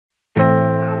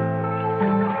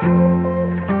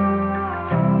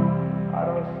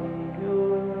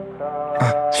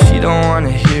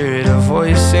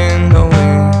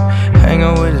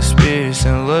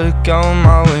look out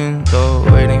my window,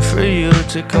 waiting for you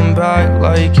to come back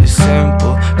like it's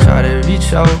simple. Try to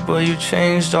reach out but you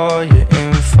changed all your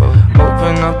info.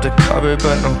 Open up the cupboard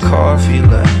but no coffee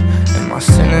left, and my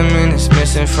cinnamon is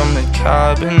missing from the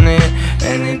cabinet.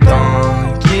 And it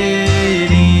don't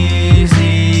get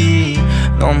easy,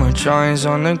 no more drawings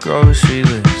on the grocery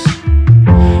list.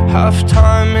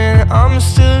 Halftime and I'm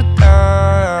still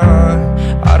down,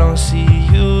 I don't see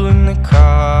you in the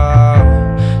crowd.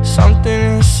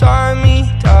 Something inside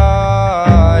me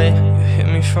died, you hit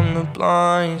me from the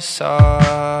blind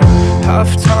side.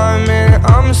 Halftime and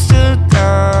I'm still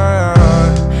down,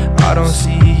 I don't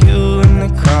see you in the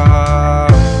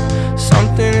crowd.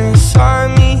 Something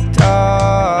inside me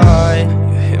died,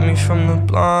 you hit me from the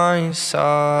blind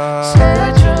side. Say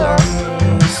that you love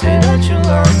me, say that you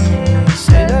love me,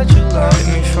 say that you love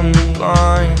me. Hit me from the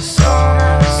blind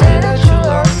side. Say that you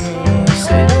love me,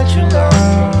 say that you love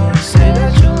me, say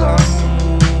that you love me.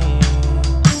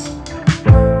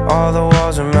 All the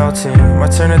walls are melting, my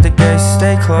turn at the gates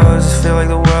stay closed. Feel like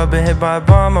the world been hit by a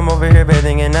bomb, I'm over here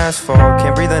bathing in asphalt.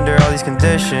 Can't breathe under all these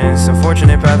conditions,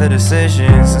 unfortunate path of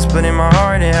decisions. I'm splitting my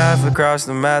heart in half across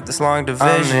the map, this long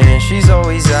division. She's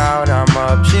always out, I'm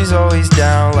up, she's always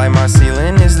down, like my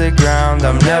ceiling is the ground.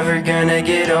 I'm never gonna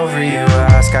get over you,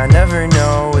 ask, I never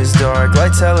know. It's dark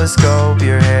like telescope,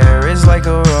 your hair is like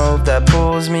a rope that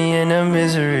pulls me into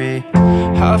misery.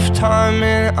 Halftime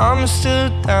and I'm still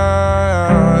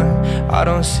down, I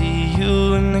don't see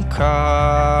you in the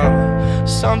crowd.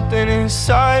 Something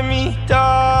inside me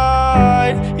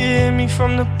died, you hit me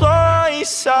from the blind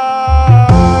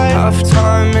side.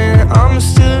 Halftime and I'm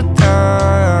still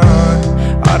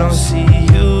down, I don't see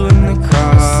you in the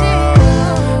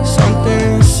crowd.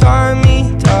 Something inside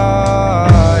me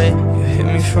died, you hit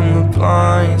me from the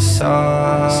blind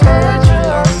side. Say that you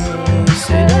love me,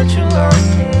 say that you love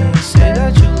me, say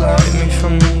that you love me. Hit me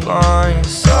from the blind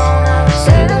side.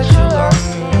 Say that you love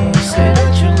me, say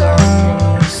that you love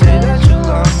me, say that you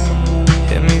love me.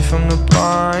 Hit me from the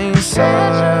blind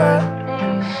side.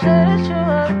 Say that you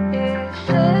love me,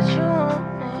 say